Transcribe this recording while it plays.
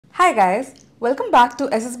Hi guys, welcome back to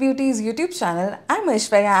SSBeauty's YouTube channel. I'm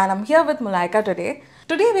Aishwarya and I'm here with Mulaikah today.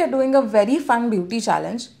 Today we are doing a very fun beauty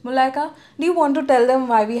challenge. Mulaikah, do you want to tell them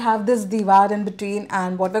why we have this divar in between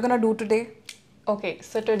and what we're gonna do today? Okay,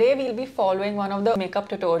 so today we'll be following one of the makeup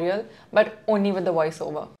tutorial, but only with the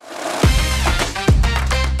voiceover.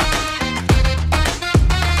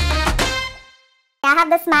 I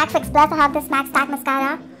have this M.A.C Fix Plus, I have this M.A.C Stack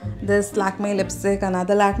Mascara. This Lakme lipstick,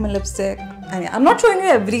 another Lakme lipstick. And yeah, I'm not showing you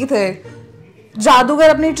everything. Jadugar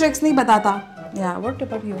apni tricks nahi batata. Yeah, what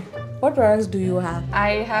about you? What products do you have? I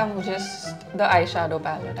have just the eyeshadow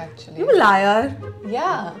palette actually. You liar.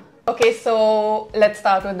 Yeah. Okay, so let's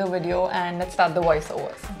start with the video and let's start the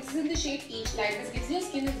voiceovers. This is in the shade Peach Light. This gives your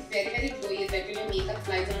skin very glowy effect. Your makeup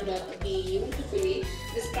slides on top beautifully.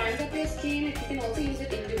 This primes up your skin. You can also use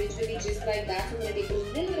it individually just like that. So I'm going to take a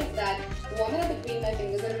little bit of that, warm it up between my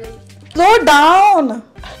fingers and Slow down!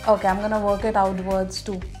 Okay, I'm gonna work it outwards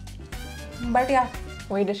too. But yeah.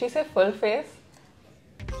 Wait, did she say full face?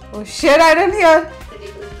 Oh shit, I didn't hear.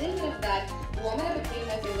 take a little bit of that, warm it up between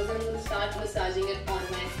my fingers and I'm going to start massaging it on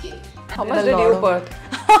my skin. How much did you put?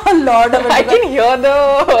 A lot of it. I can hear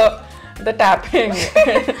the tapping.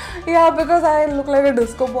 Yeah, because I look like a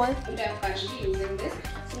disco boy. I'm actually using this.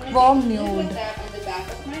 So I'm Warm going to take a little nude. bit of that on the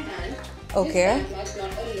back of my hand. Okay. Just that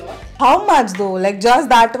much, not a lot. How much though? Like just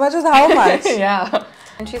that much is how much? Yeah.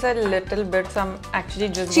 And she said little bits. I'm actually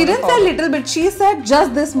just. She gonna didn't say follow. little bit. She said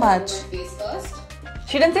just this much. My face first.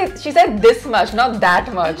 She didn't say. She said this much, not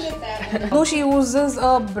that much. Put that on the No, she uses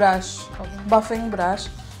a brush, buffing brush.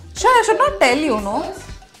 Sure, I should not tell you, no? first.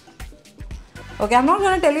 Okay, I'm not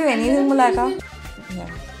gonna tell you anything, Mulaikah. Yeah.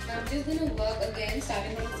 I'm just going to work again,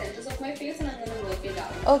 starting from the centers of my face and I'm going to work it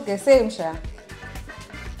out. Okay, same Shreya.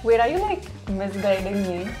 Wait, are you like misguiding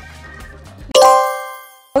me?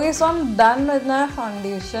 Okay, so I'm done with my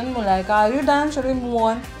foundation. Mulaikah, are you done? Should we move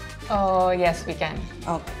on? Yes, we can.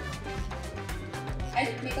 Okay. I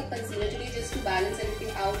did makeup concealer today just to balance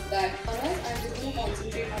everything out. That corners, I'm just going to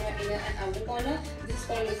concentrate on my inner and outer corner. This is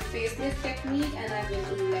called the faceless technique and I've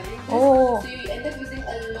been loving this. Oh. So you end up using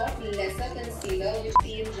a lot lesser concealer which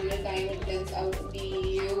see in real time it blends out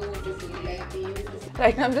beautifully, like beautifully.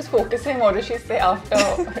 Right now I'm just focusing. What did she say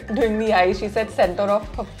after doing the eyes? She said center of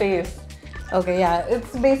her face. Okay, yeah.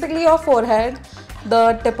 It's basically your forehead,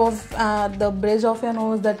 the tip of the bridge of your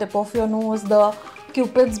nose, the tip of your nose, the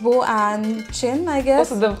cupid's bow and chin, I guess.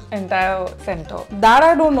 So the entire center. That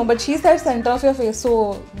I don't know, but she said center of your face,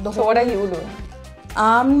 so the So what are you doing?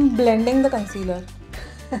 I'm blending the concealer.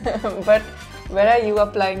 But where are you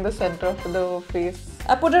applying the center of the face?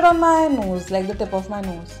 I put it on my nose, like the tip of my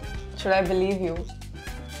nose. Should I believe you?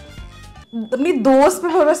 अपनी दोस्त पे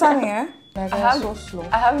भरोसा नहीं है. Like, I have so slow.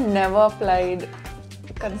 I have never applied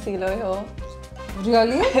concealer here.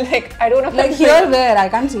 Really? Like I don't know if Like I'm here saying where? I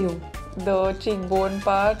can't see you. the cheekbone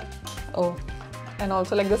part Oh. and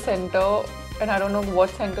also like the center. And I don't know what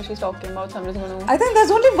center she's talking about, so I'm just gonna. I think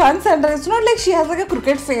there's only one center. It's not like she has like a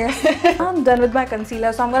crooked face. I'm done with my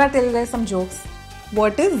concealer, so I'm gonna tell you guys some jokes.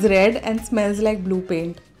 What is red and smells like blue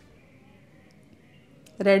paint?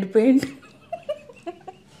 Red paint.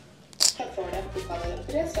 A product to cover up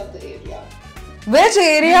the rest of the area. Which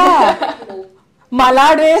area?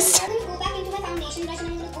 Malad waste. I'm going to go back into my foundation brush and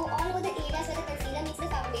I'm going to go all over the areas where the concealer meets the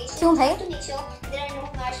foundation. क्यों भाई? Just to make sure there are no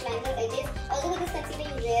harsh lines or edges. Although with this concealer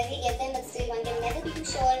you rarely get them, but still one can never be too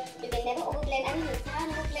sure. You can never overblend. I mean you can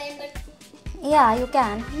overblend, but Yeah, you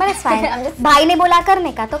can, but it's fine. भाई ने बोला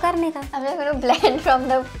करने का तो करने का. I'm just going to blend from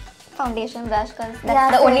the foundation brush because that's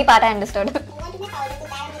Yeah, the same. only part I understood. move on to my powder. So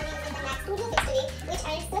that I'm going to be using the M.A.C Studio Fix today, which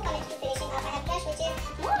I am so committed to finishing up. I have brush which is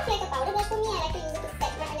more of like a powder brush for me. I like to use it to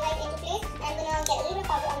set my under eyes into place. I'm going to get a little bit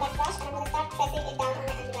of powder on that brush and I'm going to start pressing it down on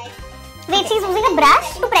my under eyes. Wait, she's using a brush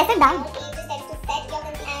to press it down. It just tends to set your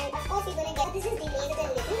concealer, and of course you're going to get this is delayed a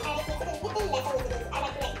little and it makes it a little lesser visible. I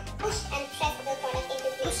like to like push and press the product into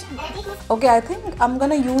place. And I take this. Okay, I think I'm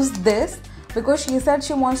gonna use this because she said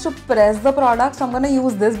she wants to press the product, so I'm gonna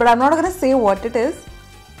use this, but I'm not gonna say what it is.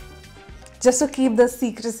 Just to keep the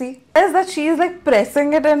secrecy. Is that she is like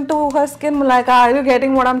pressing it into her skin. Mulaikah, are you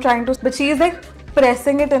getting what I'm trying to? But she is like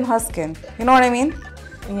pressing it in her skin. You know what I mean?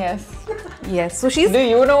 Yes. Yes. So she's. Do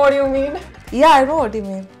you know what you mean? Yeah, I know what you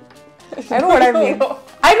mean. I know what I mean.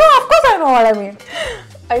 I know, of course I know what I mean.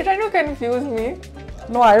 Are you trying to confuse me?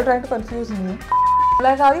 No, are you trying to confuse me?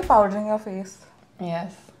 Like, are you powdering your face?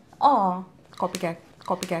 Yes. Oh, copycat.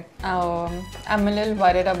 Copycat. I'm a little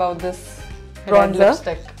worried about this Bronzer? red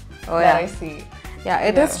lipstick Oh, that yeah. I see. Yeah,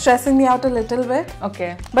 it is stressing me out a little bit.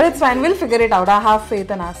 Okay. But it's fine, we'll figure it out. I have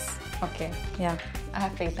faith in us. Okay. Yeah. I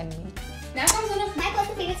have faith in me. Now comes one of my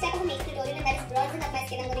personal favorite step of a makeup tutorial, and that is bronzing up my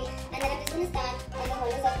skin. And then I'm just going to start on the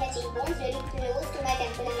hollows of my cheeks.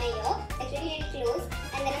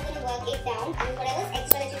 work it down, and whatever's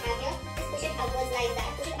extra that you have here, just push it upwards like that.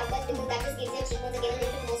 Push it upwards because that just gives your cheekbones again a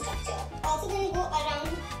little bit more structure. Also going to go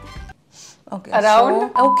around. Okay.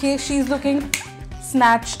 Around? So, okay, she's looking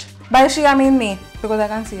snatched. By she, I mean me, because I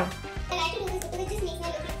can't see her. I like to do this because it just makes my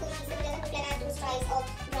look cohesive. It doesn't look like I have two stripes of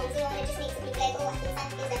bronzer on. It just makes it look like, oh, I think that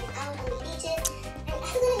is that out on the beaches. And I'm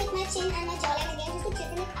also going to make my chin and my jawline again just to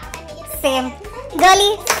chisel it up and make it look Same. like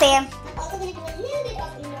Girly, same. I'm also going to do a little bit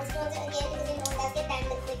of nose bronzer again because you know that's get tan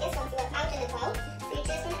the quickest once you are out and about. So you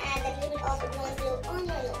just want to add that little bit of bronze glow on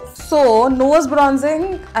your nose. So, nose bronzing,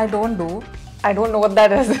 I don't do. I don't know what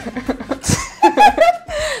that is.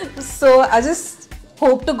 So, I just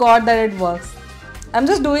hope to God that it works. I'm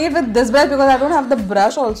just doing it with this brush because I don't have the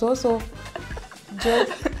brush also. So,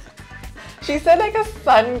 just. She said like a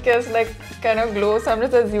sun kiss, like kind of glow. So I'm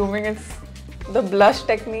just assuming it's the blush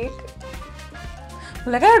technique.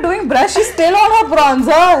 Like I'm doing brush, she's still on her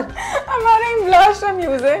bronzer. I'm wearing blush. I'm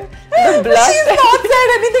using the blush. She's not said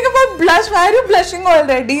anything about blush. Why are you blushing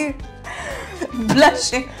already?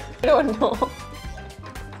 Blushing. I don't know.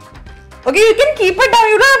 Okay, you can keep it down.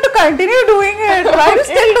 You don't have to continue doing it. Why are you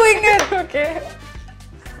still doing it? Okay.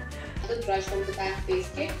 The brush from the back face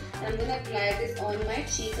kit, and I'm going to apply this on my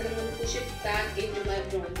cheeks and I'm going to push it back into my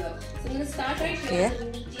bronzer. So I'm going to start right here at the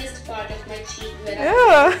meatiest part of my cheek where I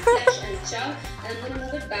have flesh and chow, and I'm going to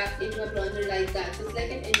move it back into my bronzer like that. So it's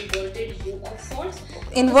like an inverted U of sorts.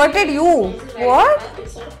 Inverted U? Right What? up,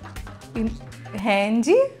 it's sort of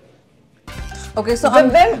Hanji? Okay, so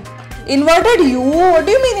But then inverted U? What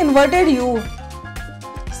do you mean inverted U?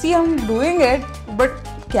 See, I'm doing it, but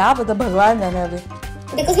क्या पता भगवान जाने अभी.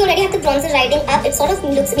 Because we already have the bronzer riding up, it sort of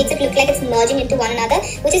makes it look like it's merging into one another,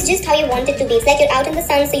 which is just how you want it to be. It's like you're out in the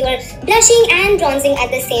sun, so you're blushing and bronzing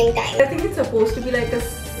at the same time. I think it's supposed to be like a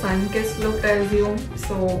sun-kissed look, I assume.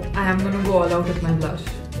 So I am gonna go all out with my blush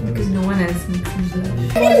because no one else makes me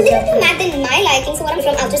blush. A little bit matte than my liking, so what I'm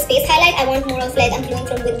from outer space highlight, I want more of like I'm glowing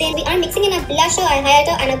from within. We are mixing in a blusher, a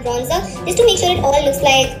highlighter and a bronzer just to make sure it all looks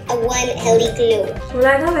like a one healthy glow.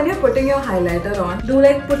 Mulaikah, when you're putting your highlighter on, do you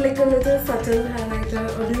like put like a little subtle highlighter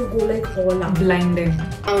or do you go like all out? Blinding.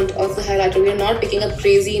 amount of the highlighter. We are not picking a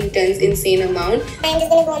crazy, intense, insane amount. I'm just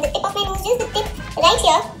going to go on the tip of my nose, just the tip right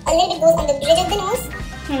here. A little bit goes on the bridge of the nose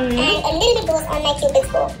and a little bit goes on my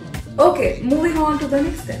cupid's bow. Okay, moving on to the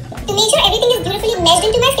next step. To make sure everything is beautifully meshed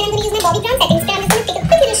into my skin, I'm going to use my bobby brown setting spray. I'm just going to take a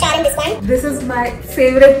quick little shower in this one. This is my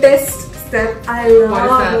favorite test step. I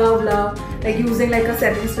love like using like a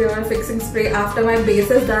setting spray or a fixing spray after my base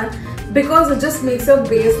is done because it just makes your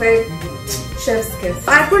base like chef's kiss.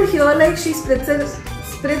 I could hear like she spritzed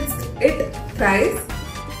it thrice,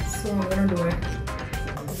 so I'm gonna do it.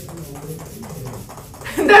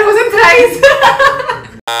 That wasn't thrice.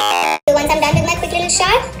 So once I'm done with my quick little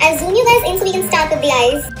shower, I'll zoom you guys in so we can start with the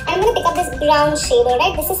eyes. I'm going to pick up this brown shader,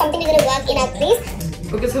 right? This is something we're going to work in our crease.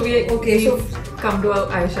 Okay, so we've come to our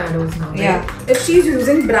eyeshadows now. Yeah. Right? If she's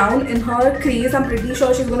using brown in her crease, I'm pretty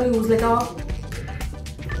sure she's gonna use like a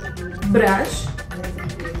brush.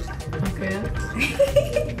 Okay.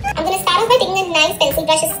 I'm going to start off by taking a nice pencil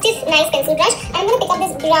brush, a stiff, nice pencil brush. I'm going to pick up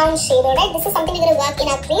this brown shader, right? This is something we're going to work in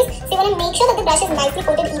our crease. So you want to make sure that the brush is nicely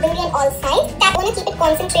coated evenly on all sides. You want to keep it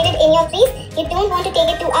concentrated in your crease. You don't want to take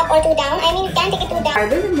it too up or too down. I mean, you can take it too down. I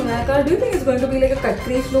don't think, Mulaikah, do you think it's going to be like a cut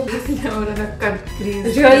crease look? Never done a cut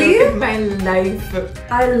crease really? Look in my life.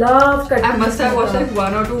 I love cut crease. I must have watched like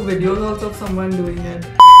 1 or 2 videos also of someone doing it.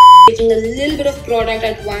 Taking a little bit of product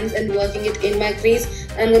at once and working it in my crease.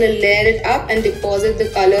 I'm going to layer it up and deposit the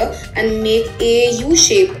color and make a U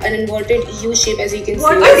shape, an inverted U shape as you can see.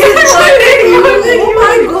 What is inverted U? Oh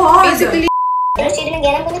my god! Basically, Shade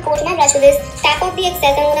again, I'm going to coat my brush with this, tap off the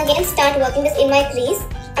excess, I'm going to again start working this in my crease.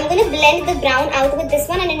 I'm going to blend the brown out with this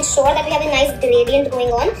one and ensure that we have a nice gradient going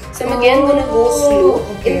on. so I'm again going to go slow.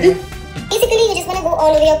 Okay. Basically, you just want to go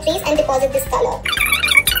all over your crease and deposit this color.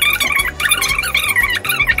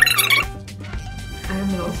 I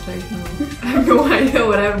am lost right now. I have no idea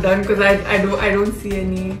what I've done because I don't see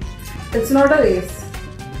any. It's not a race.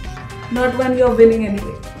 Not when you're winning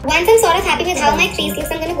anyway. Once I'm sort of happy with how my crease looks,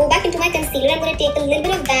 I'm going to go back into my concealer. I'm going to take a little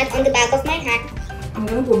bit of that on the back of my hand. I'm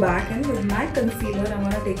going to go back and with my concealer, I'm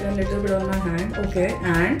going to take a little bit on my hand. Okay,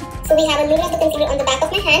 and? So we have a little of the concealer on the back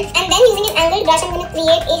of my hand. And then using an angled brush, I'm going to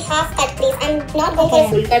create a half cut crease. I'm not going for a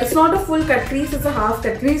full cut. It's not a full cut crease, it's a half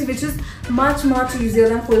cut crease, which is much easier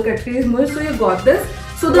than full cut crease. So you got this.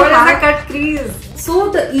 So the what is a cut crease? So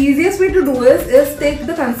the easiest way to do is take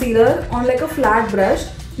the concealer on like a flat brush,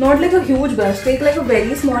 not like a huge brush. Take like a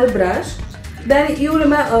very small brush. Then you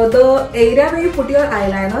remember the area where you put your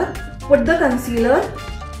eyeliner, put the concealer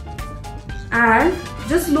and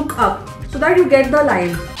just look up so that you get the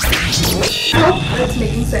line. I hope it's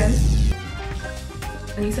making sense.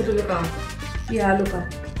 And you said to look up. Yeah, look up.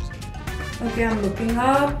 Okay, I'm looking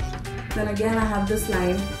up. Then again, I have this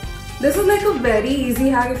line. This is like a very easy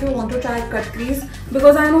hack if you want to try cut crease,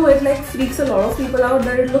 because I know it like freaks a lot of people out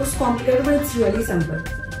that it looks complicated, but it's really simple.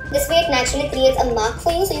 This way it naturally creates a mark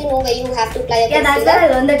for you, so you know where you have to apply your Yeah, that's concealer. where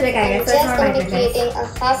I learned the trick, I I'm guess. So it's just not going to my be trick, guys. creating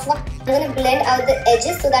a half one. I'm going to blend out the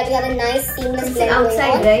edges so that we have a nice seamless It's blend outside,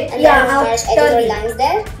 going on. right? And Yeah, then harsh edges outer or V. lines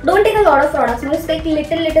there. Don't take a lot of products, just take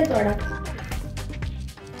little product.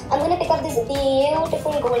 I'm going to pick up this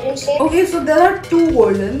beautiful golden shade. Okay, so there are two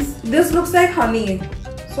goldens. This looks like honey,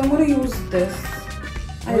 so I'm going to use this.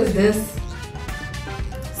 What is this?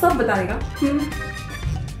 सब बताएगा.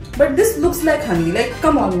 But this looks like honey. Like,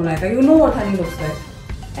 come on, Mulaikah, you know what honey looks like.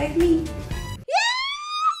 Like me.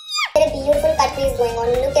 There's a beautiful cut crease going on.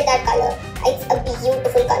 Look at that color. It's a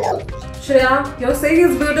beautiful color. Shreya, you're saying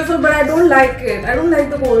it's beautiful, but I don't like it. I don't like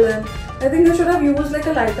the golden. I think you should have used like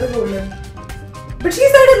a lighter golden. But she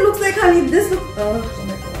said it looks like honey. This looks. Oh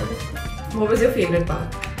my god. What was your favorite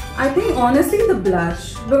part? I think honestly the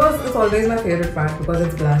blush, because it's always my favorite part because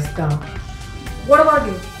it's blush. Duh. What about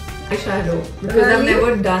you? Eyeshadow. Because I've Really?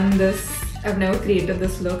 never done this. I've never created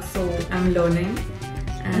this look, so I'm learning.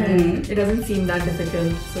 And it doesn't seem that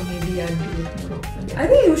difficult, so maybe I'll do it more often. I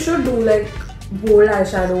think you should do like bold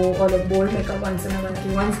eyeshadow or like bold makeup once in a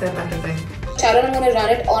while. One step at a time. Shadow, I'm going to run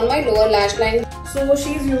it on my lower lash line. So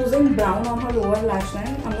she's using brown on her lower lash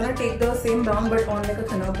line. I'm gonna take the same brown but on like a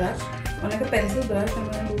thinner brush. On like a pencil brush, I'm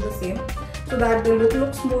gonna do the same so that the look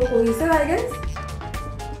looks more cohesive, I guess.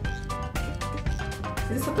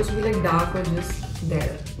 Is it supposed to be like dark or just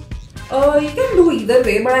there? You can do either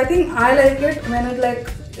way, but I think I like it when it like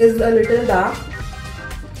is a little dark.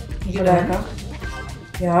 You done?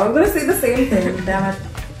 Yeah, I was gonna say the same thing. Damn it.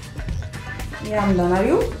 Yeah, I'm done. Are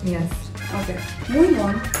you? Yes. Okay. Moving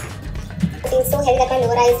on. I feel so heavy that my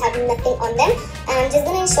lower eyes have nothing on them. And I'm just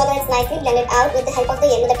going to ensure that it's nicely blended out with the help of the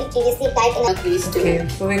yellow that we previously applied in our Crease too. Okay,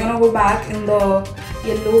 so we're gonna go back in the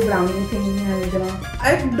yellow brownie thing and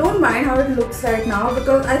I don't mind how it looks right now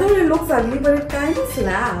because I thought it looks ugly, but it kind of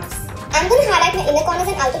slaps. I'm going to highlight my inner corners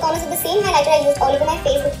and outer corners with the same highlighter I used all over my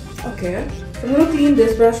face. Okay, so I'm gonna clean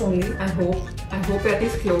this brush only. I hope it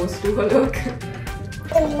is close to her look.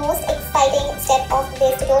 The most exciting step of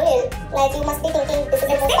this tutorial. Like you must be thinking this is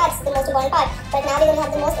the most part, the most important part. But now we're going to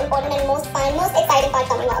have the most important and most fun, most exciting part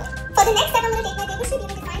coming up. For the next step, I'm going to take my paper shape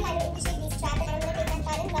using the fine liner in the shape Leaf Trap, and I'm going to take my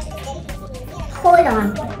fine brush with very close. Hold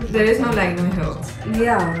on. There is no liner here.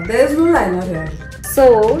 Yeah, there's no liner here.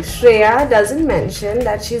 So Shreya doesn't mention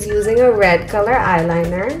that she's using a red color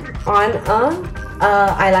eyeliner on a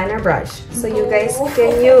eyeliner brush. So you guys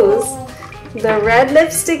can use the red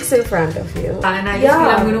lipsticks in front of you. And I just feel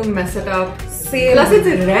I'm going to mess it up. Same. Plus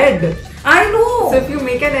it's red. I know. So if you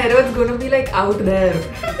make an error, it's going to be like out there. And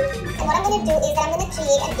what I'm going to do is that I'm going to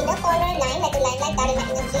create an inner corner line, like a line like that in my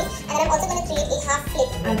inner crease. And then I'm also going to create a half flip.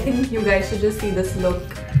 I think you guys should just see this look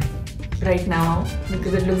right now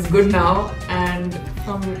because it looks good now, and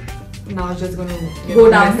from now it's just going to Go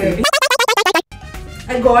downhill.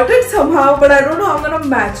 I got it somehow, but I don't know how I'm gonna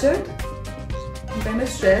match it. I'm kind of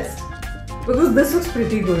stressed because this looks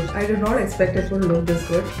pretty good. I did not expect it would look this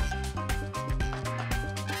good.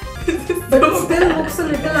 But it still looks a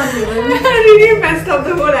little uneven. I really messed up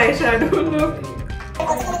the whole eyeshadow look. I'm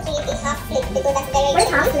also going to create a half flip because that's very What is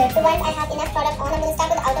half flip? So once I have enough product on, I'm going to start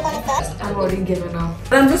with the outer corner first. I've already given up.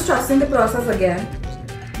 But I'm just trusting the process again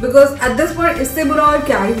because at this point, इससे बुरा और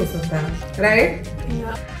क्या ही हो सकता है, right?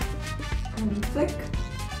 Yeah. Like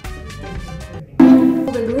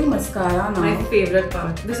We're doing mascara now. my favorite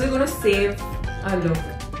part. This is going to save our look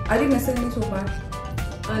Are you missing me so far?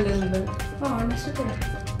 a little bit. Oh, I missed it too.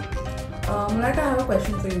 Mulaikah, I have a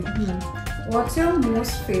question for you. What's your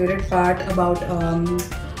most favorite part about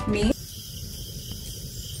me?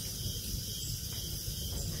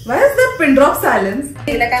 Why is there pin drop silence? I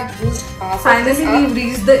feel like I've used half Finally, of this we've up.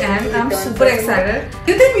 reached the end. I'm Done super for excited.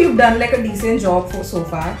 Do you think we've done like a decent job for so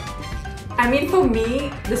far? I mean, for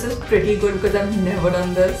me, this is pretty good because I've never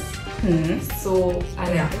done this. So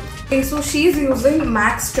I like it. Okay, so she's using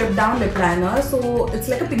M.A.C stripped down lip liner. So it's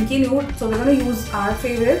like a pinky nude. So we're gonna use our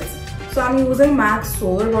favorites. So I'm using M.A.C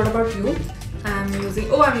Soul. What about you? I'm using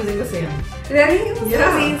the same. Really? Yeah.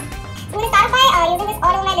 I'm going to start by using this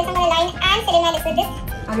all over my lips. I'm going to line and fill in my lips with this.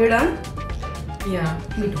 Are you done? Yeah.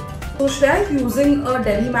 Me too. So Shreya is using a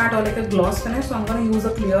deli matte or like a gloss finish. So I'm gonna use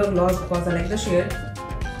a clear gloss because I like the shade.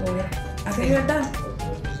 So yeah, I think we're done.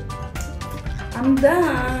 I'm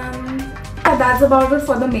done. Yeah, that's about it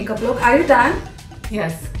for the makeup look. Are you done?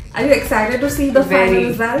 Yes. Are you excited to see the final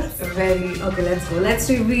results? Very. Okay, let's go. Let's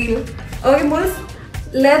reveal. Okay, Muls,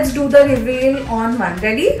 let's do the reveal on one.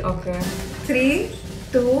 Ready? Okay. 3,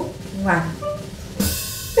 2, 1.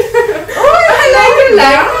 Oh, I like your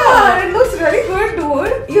liner. It looks really good,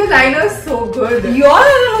 dude. Your liner is so good. Your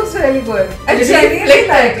liner looks really good. I Did you genuinely flick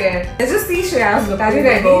like it? it. Let's just see Shreya's look. Are you Oh my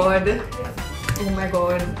ready? god. Oh my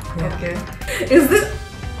god. Okay. Is this?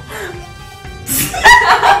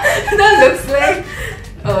 That looks like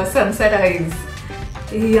sunset eyes.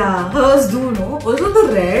 Yeah, hers do, no? Also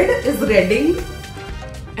the red is redding.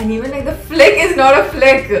 And even like the flick is not a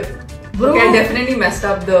flick. Bro. Okay, I definitely messed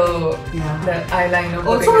up the eyeliner.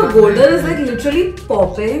 Also our golden is like literally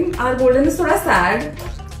popping. Our golden is sort of sad.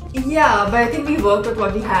 Yeah, but I think we worked with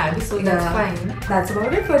what we had, so that's Yeah. fine. That's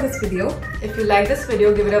about it for this video. If you like this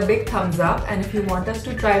video, give it a big thumbs up, and if you want us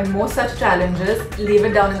to try more such challenges, leave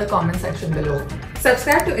it down in the comment section below.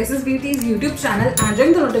 Subscribe to SSBeauty's YouTube channel and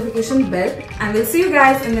ring the notification bell, and we'll see you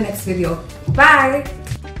guys in the next video. Bye!